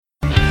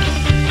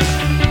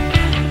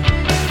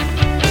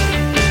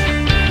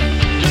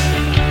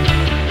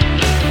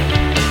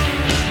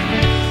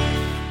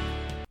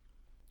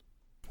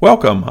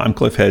Welcome, I'm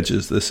Cliff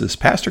Hedges. This is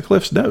Pastor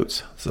Cliff's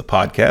Notes. It's a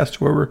podcast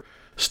where we're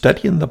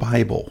studying the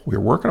Bible. We're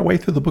working our way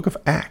through the book of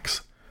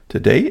Acts.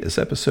 Today is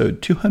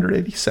episode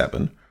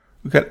 287.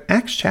 We've got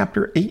Acts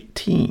chapter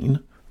 18,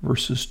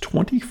 verses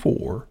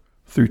 24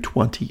 through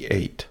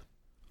 28.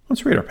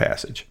 Let's read our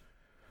passage.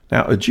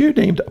 Now, a Jew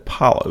named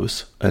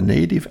Apollos, a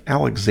native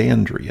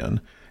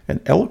Alexandrian, an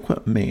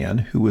eloquent man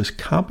who was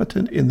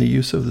competent in the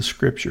use of the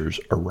Scriptures,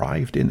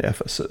 arrived in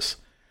Ephesus.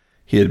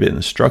 He had been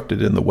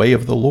instructed in the way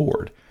of the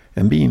Lord,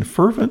 and being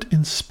fervent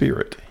in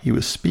spirit, he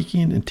was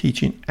speaking and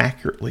teaching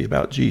accurately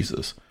about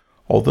Jesus,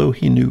 although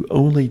he knew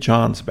only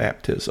John's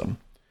baptism.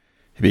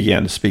 He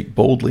began to speak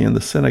boldly in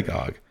the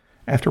synagogue.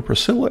 After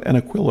Priscilla and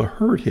Aquila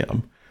heard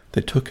him,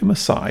 they took him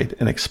aside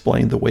and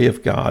explained the way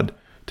of God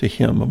to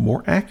him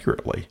more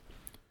accurately.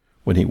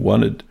 When he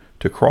wanted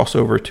to cross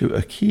over to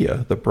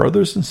Achaia, the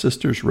brothers and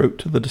sisters wrote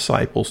to the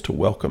disciples to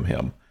welcome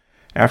him.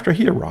 After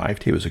he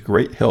arrived, he was a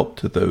great help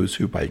to those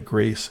who by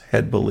grace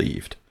had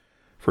believed,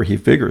 for he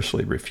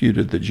vigorously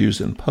refuted the Jews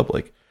in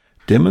public,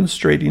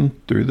 demonstrating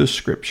through the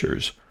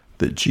Scriptures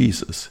that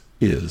Jesus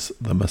is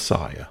the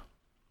Messiah.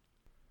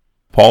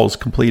 Paul's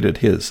completed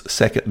his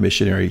second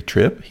missionary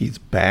trip. He's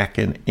back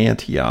in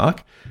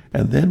Antioch,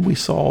 and then we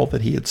saw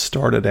that he had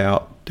started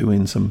out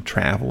doing some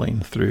traveling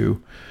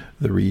through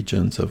the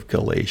regions of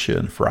Galatia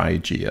and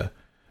Phrygia,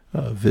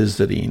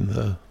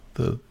 visiting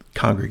the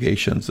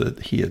congregations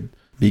that he had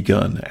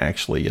begun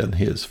actually in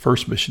his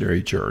first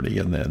missionary journey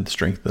and then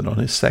strengthened on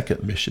his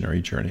second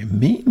missionary journey.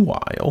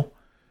 Meanwhile,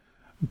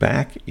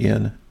 back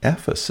in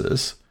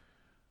Ephesus,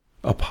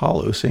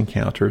 Apollos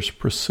encounters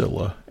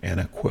Priscilla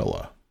and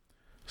Aquila.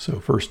 So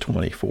verse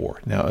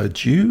 24, now a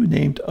Jew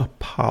named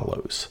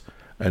Apollos,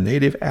 a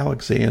native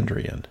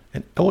Alexandrian,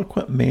 an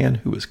eloquent man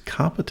who was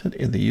competent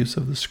in the use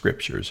of the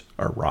Scriptures,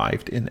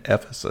 arrived in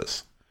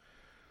Ephesus.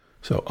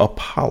 So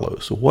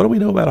Apollos, what do we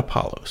know about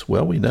Apollos?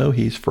 Well, we know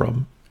he's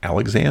from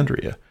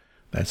Alexandria.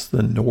 That's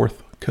the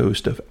north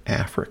coast of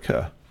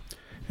Africa.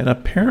 And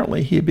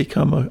apparently he had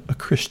become a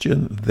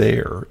Christian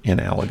there in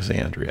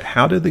Alexandria.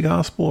 How did the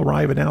gospel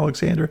arrive in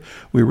Alexandria?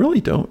 We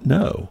really don't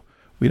know.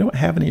 We don't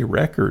have any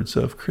records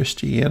of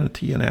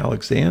Christianity in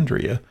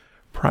Alexandria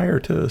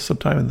prior to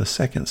sometime in the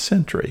 2nd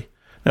century.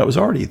 Now, it was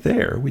already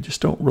there. We just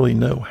don't really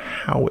know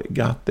how it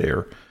got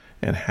there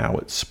and how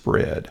it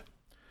spread.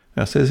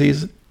 Now, it says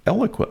he's an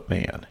eloquent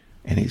man,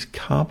 and he's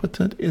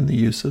competent in the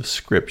use of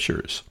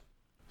Scriptures.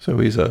 So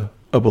he's a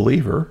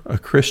believer, a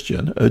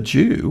Christian, a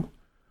Jew,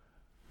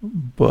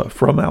 but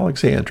from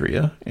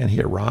Alexandria, and he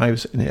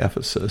arrives in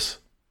Ephesus.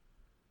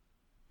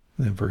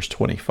 And then verse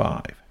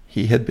 25,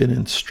 he had been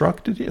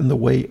instructed in the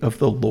way of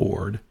the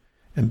Lord,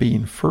 and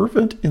being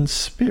fervent in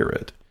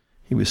spirit,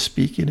 he was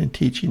speaking and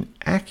teaching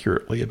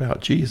accurately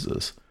about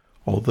Jesus,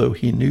 although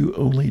he knew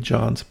only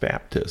John's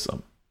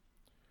baptism.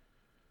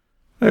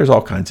 There's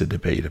all kinds of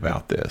debate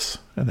about this,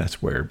 and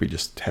that's where we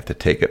just have to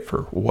take it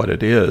for what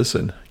it is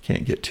and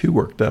can't get too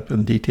worked up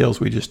in details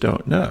we just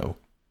don't know.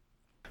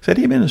 Said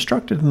he had been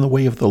instructed in the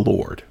way of the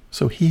Lord.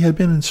 So he had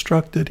been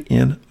instructed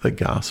in the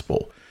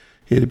gospel.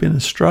 He had been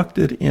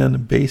instructed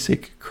in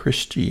basic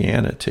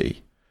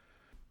Christianity.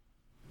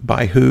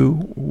 By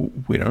who?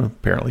 We don't know,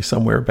 apparently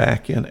somewhere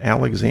back in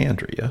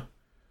Alexandria.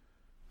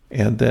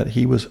 And that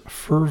he was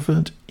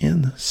fervent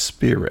in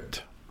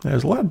spirit.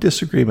 There's a lot of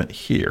disagreement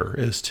here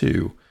as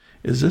to,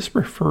 is this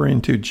referring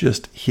to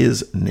just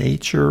his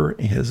nature,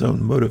 his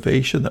own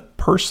motivation, that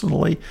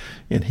personally,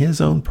 in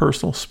his own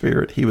personal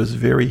spirit, he was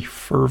very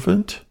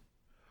fervent?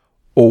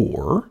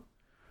 Or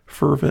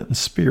fervent in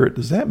spirit,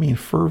 does that mean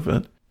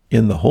fervent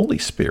in the Holy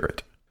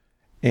Spirit?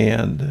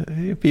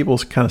 And people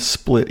kind of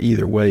split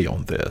either way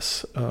on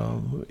this.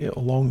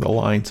 Along the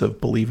lines of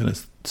believing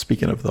and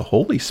speaking of the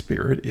Holy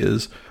Spirit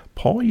is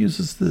Paul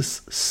uses this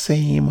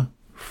same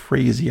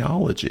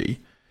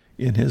phraseology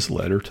in his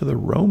letter to the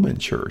Roman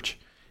church.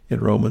 In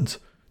Romans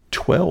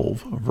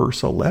 12,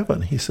 verse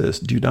 11, he says,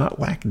 do not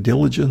lack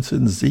diligence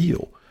and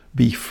zeal.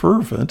 Be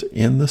fervent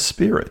in the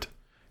Spirit.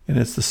 And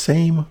it's the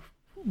same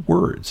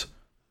words.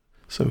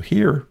 So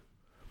here,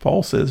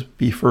 Paul says,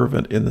 be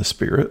fervent in the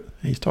Spirit.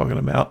 He's talking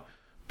about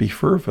be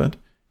fervent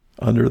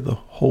under the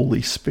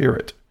Holy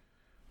Spirit.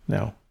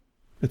 Now,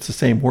 it's the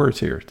same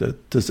words here.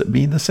 Does it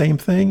mean the same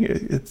thing?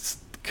 It's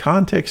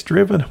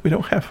context-driven. We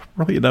don't have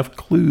really enough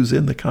clues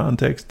in the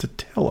context to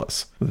tell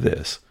us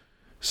this.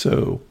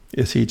 So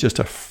is he just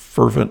a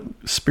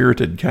fervent,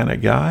 spirited kind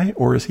of guy,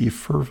 or is he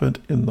fervent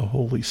in the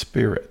Holy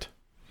Spirit?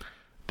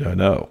 Don't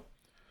know.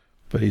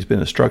 But he's been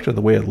instructed in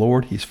the way of the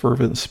Lord. He's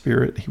fervent in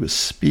spirit. He was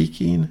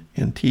speaking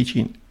and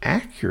teaching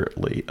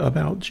accurately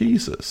about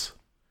Jesus,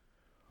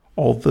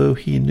 although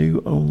he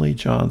knew only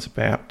John's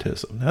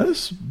baptism. Now,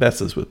 this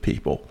messes with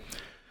people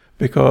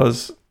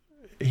because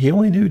he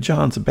only knew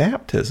John's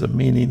baptism,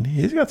 meaning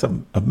he's got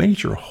a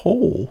major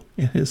hole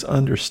in his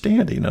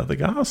understanding of the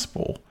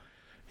gospel.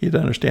 He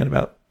didn't understand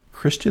about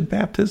Christian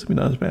baptism. He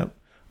doesn't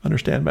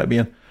understand about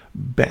being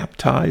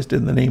baptized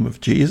in the name of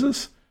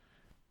Jesus.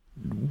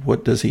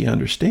 What does he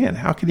understand?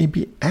 How can he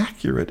be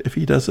accurate if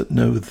he doesn't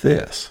know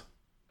this?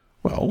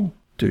 Well,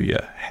 Do you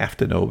have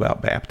to know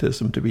about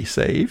baptism to be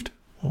saved?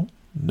 Well,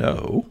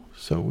 no.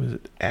 So is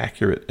it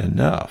accurate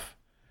enough?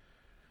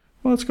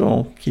 Well, let's go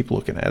and keep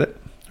looking at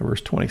it. Verse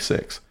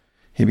 26.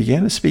 He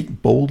began to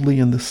speak boldly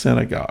in the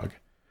synagogue.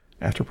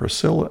 After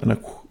Priscilla and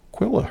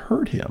Aquila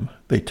heard him,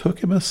 they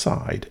took him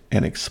aside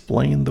and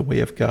explained the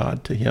way of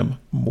God to him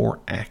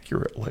more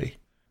accurately.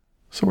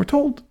 So we're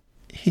told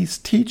he's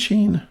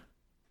teaching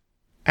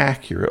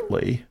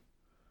accurately,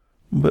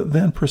 but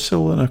then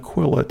Priscilla and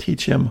Aquila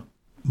teach him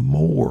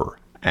more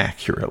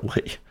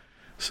accurately.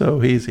 So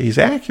he's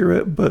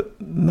accurate, but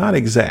not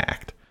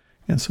exact.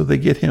 And so they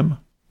get him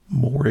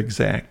more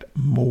exact,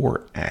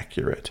 more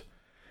accurate.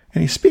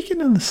 And he's speaking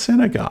in the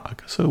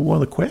synagogue. So one of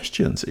the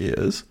questions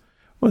is,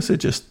 was it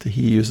just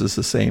he uses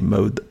the same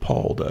mode that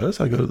Paul does?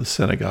 I go to the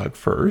synagogue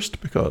first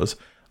because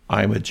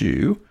I'm a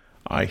Jew.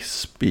 I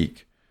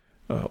speak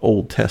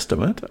Old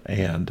Testament,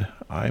 and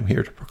I'm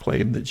here to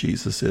proclaim that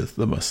Jesus is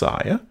the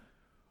Messiah.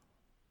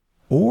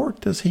 Or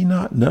does he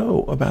not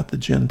know about the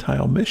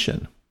Gentile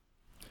mission?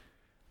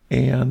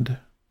 And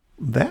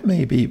that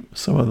may be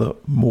some of the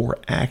more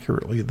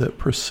accurately that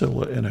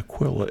Priscilla and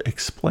Aquila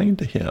explained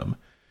to him,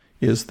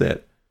 is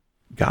that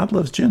God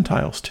loves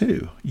Gentiles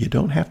too. You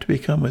don't have to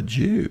become a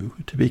Jew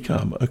to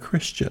become a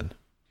Christian.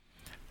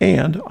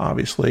 And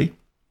obviously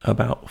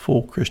about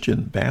full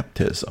Christian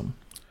baptism.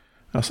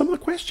 Now some of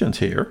the questions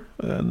here,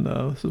 and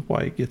this is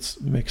why it gets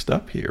mixed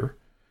up here.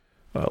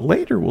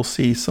 Later we'll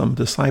see some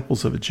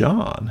disciples of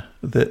John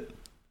that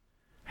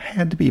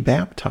had to be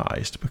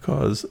baptized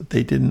because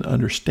they didn't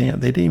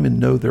understand. They didn't even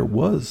know there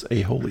was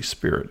a Holy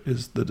Spirit,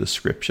 is the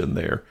description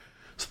there.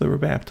 So they were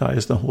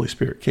baptized and the Holy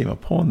Spirit came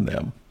upon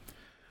them.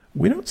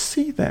 We don't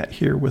see that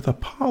here with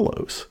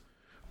Apollos.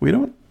 We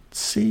don't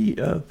see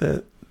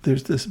that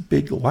there's this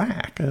big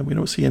lack. We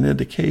don't see an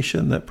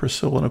indication that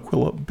Priscilla and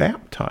Aquila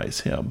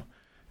baptize him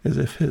as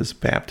if his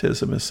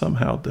baptism is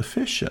somehow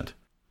deficient.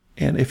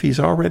 And if he's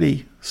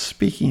already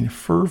speaking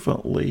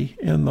fervently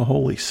in the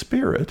Holy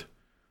Spirit,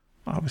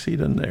 obviously he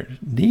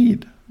doesn't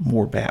need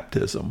more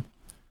baptism.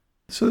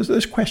 So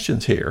there's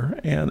questions here,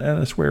 and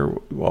that's where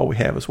all we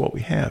have is what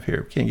we have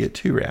here. We can't get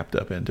too wrapped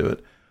up into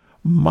it.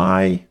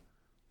 My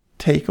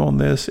take on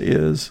this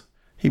is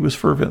he was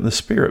fervent in the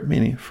Spirit,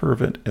 meaning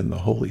fervent in the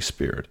Holy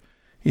Spirit.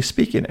 He's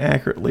speaking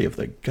accurately of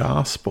the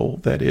gospel,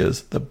 that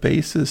is, the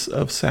basis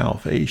of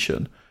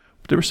salvation.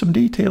 But there were some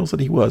details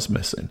that he was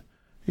missing.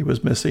 He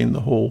was missing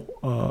the whole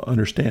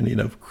understanding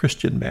of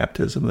Christian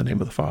baptism, in the name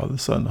of the Father, the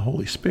Son, and the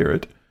Holy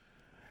Spirit.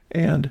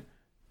 And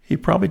he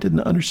probably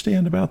didn't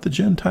understand about the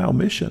Gentile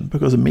mission,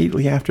 because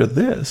immediately after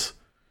this,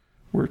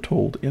 we're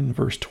told in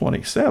verse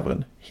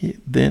 27,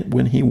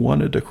 when he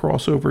wanted to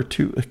cross over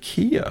to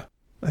Achaia,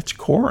 that's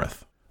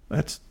Corinth,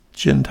 that's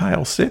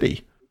Gentile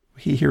city.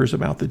 He hears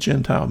about the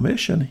Gentile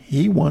mission.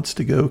 He wants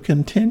to go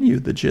continue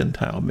the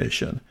Gentile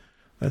mission.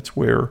 That's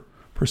where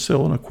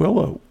Priscilla and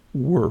Aquila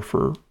were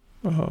for,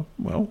 at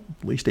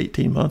least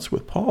 18 months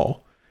with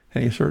Paul.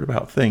 And he's heard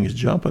about things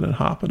jumping and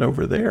hopping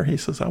over there. He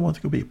says, I want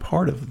to go be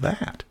part of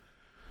that.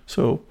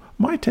 So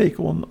my take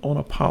on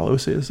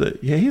Apollos is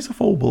that, he's a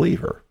full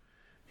believer.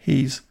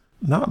 He's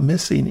not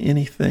missing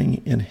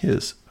anything in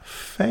his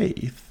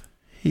faith.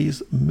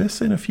 He's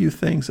missing a few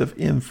things of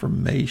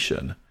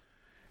information.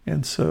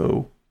 And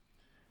so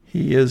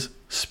he is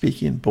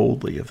speaking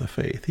boldly of the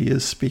faith. He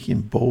is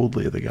speaking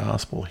boldly of the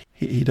gospel.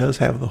 He does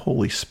have the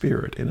Holy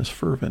Spirit and is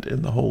fervent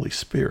in the Holy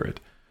Spirit.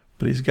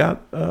 But he's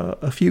got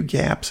a few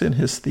gaps in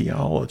his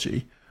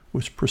theology,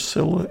 which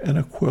Priscilla and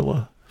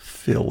Aquila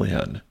fill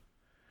in.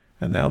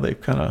 And now they've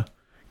kind of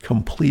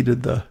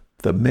completed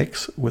the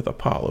mix with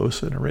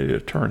Apollos and are ready to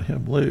turn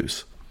him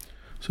loose.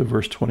 So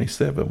verse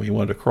 27, we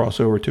wanted to cross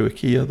over to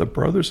Achaia. The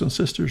brothers and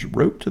sisters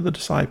wrote to the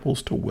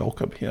disciples to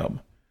welcome him.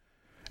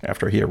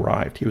 After he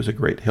arrived, he was a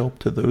great help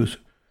to those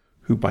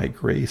who by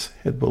grace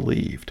had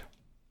believed.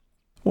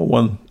 Well,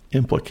 one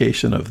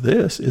implication of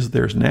this is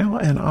there's now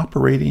an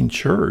operating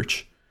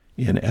church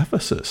in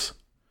Ephesus.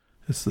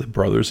 It's the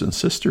brothers and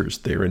sisters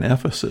there in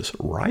Ephesus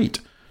write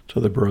to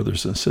the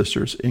brothers and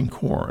sisters in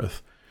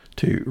Corinth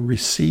to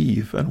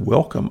receive and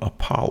welcome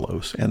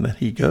Apollos, and that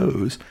he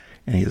goes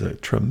and he's a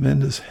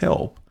tremendous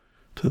help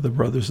to the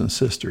brothers and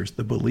sisters,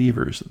 the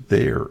believers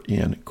there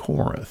in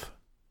Corinth.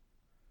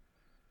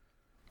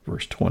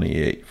 Verse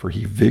 28, for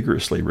he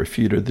vigorously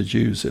refuted the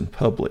Jews in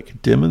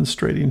public,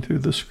 demonstrating through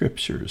the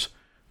scriptures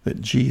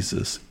that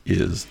Jesus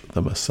is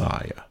the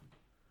Messiah.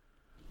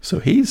 So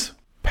he's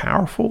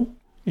powerful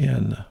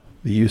in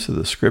the use of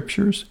the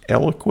scriptures,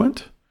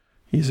 eloquent.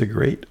 He's a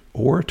great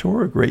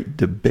orator, a great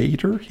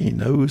debater. He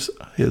knows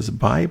his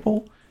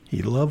Bible.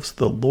 He loves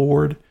the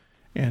Lord,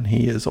 and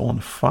he is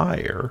on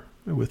fire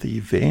with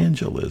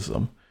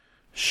evangelism,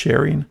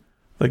 sharing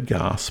the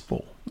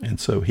gospel. And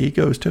so he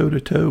goes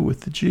toe-to-toe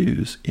with the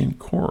Jews in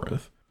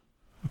Corinth.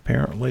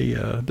 Apparently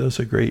does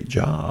a great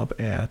job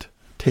at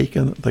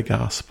taking the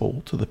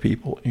gospel to the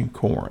people in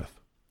Corinth.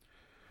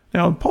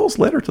 Now, in Paul's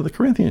letter to the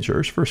Corinthian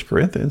church, 1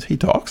 Corinthians, he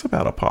talks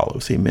about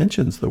Apollos. He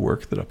mentions the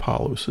work that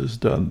Apollos has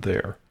done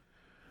there.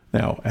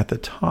 Now, at the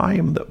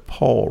time that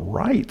Paul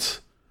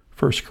writes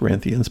 1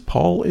 Corinthians,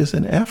 Paul is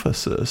in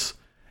Ephesus,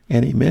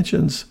 and he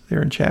mentions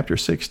there in chapter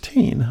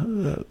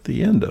 16,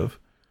 the end of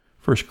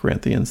 1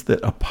 Corinthians,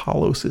 that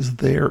Apollos is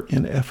there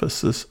in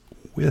Ephesus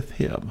with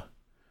him.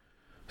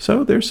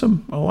 So there's a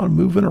lot of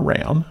moving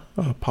around.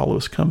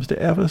 Apollos comes to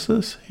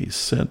Ephesus. He's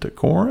sent to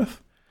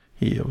Corinth.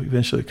 He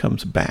eventually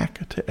comes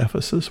back to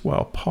Ephesus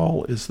while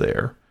Paul is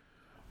there.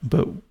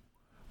 But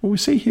what we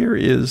see here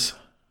is,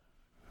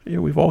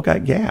 we've all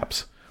got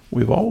gaps.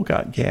 We've all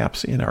got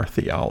gaps in our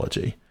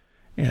theology,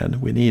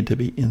 and we need to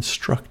be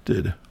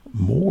instructed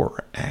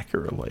more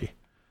accurately.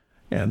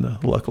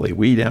 And luckily,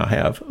 we now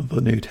have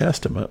the New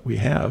Testament. We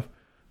have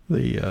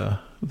the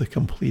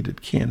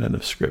completed canon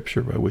of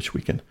Scripture by which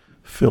we can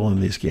fill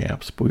in these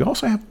gaps. But we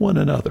also have one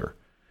another,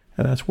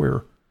 and that's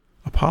where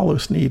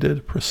Apollos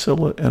needed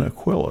Priscilla and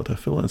Aquila to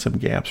fill in some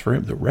gaps for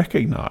him to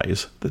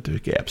recognize that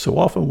there's gaps. So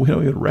often we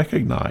don't even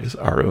recognize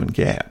our own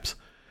gaps,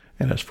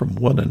 and it's from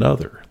one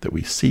another that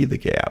we see the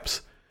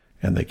gaps,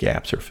 and the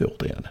gaps are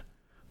filled in.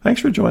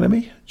 Thanks for joining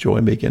me.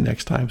 Join me again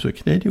next time as we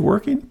continue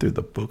working through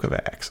the book of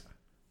Acts.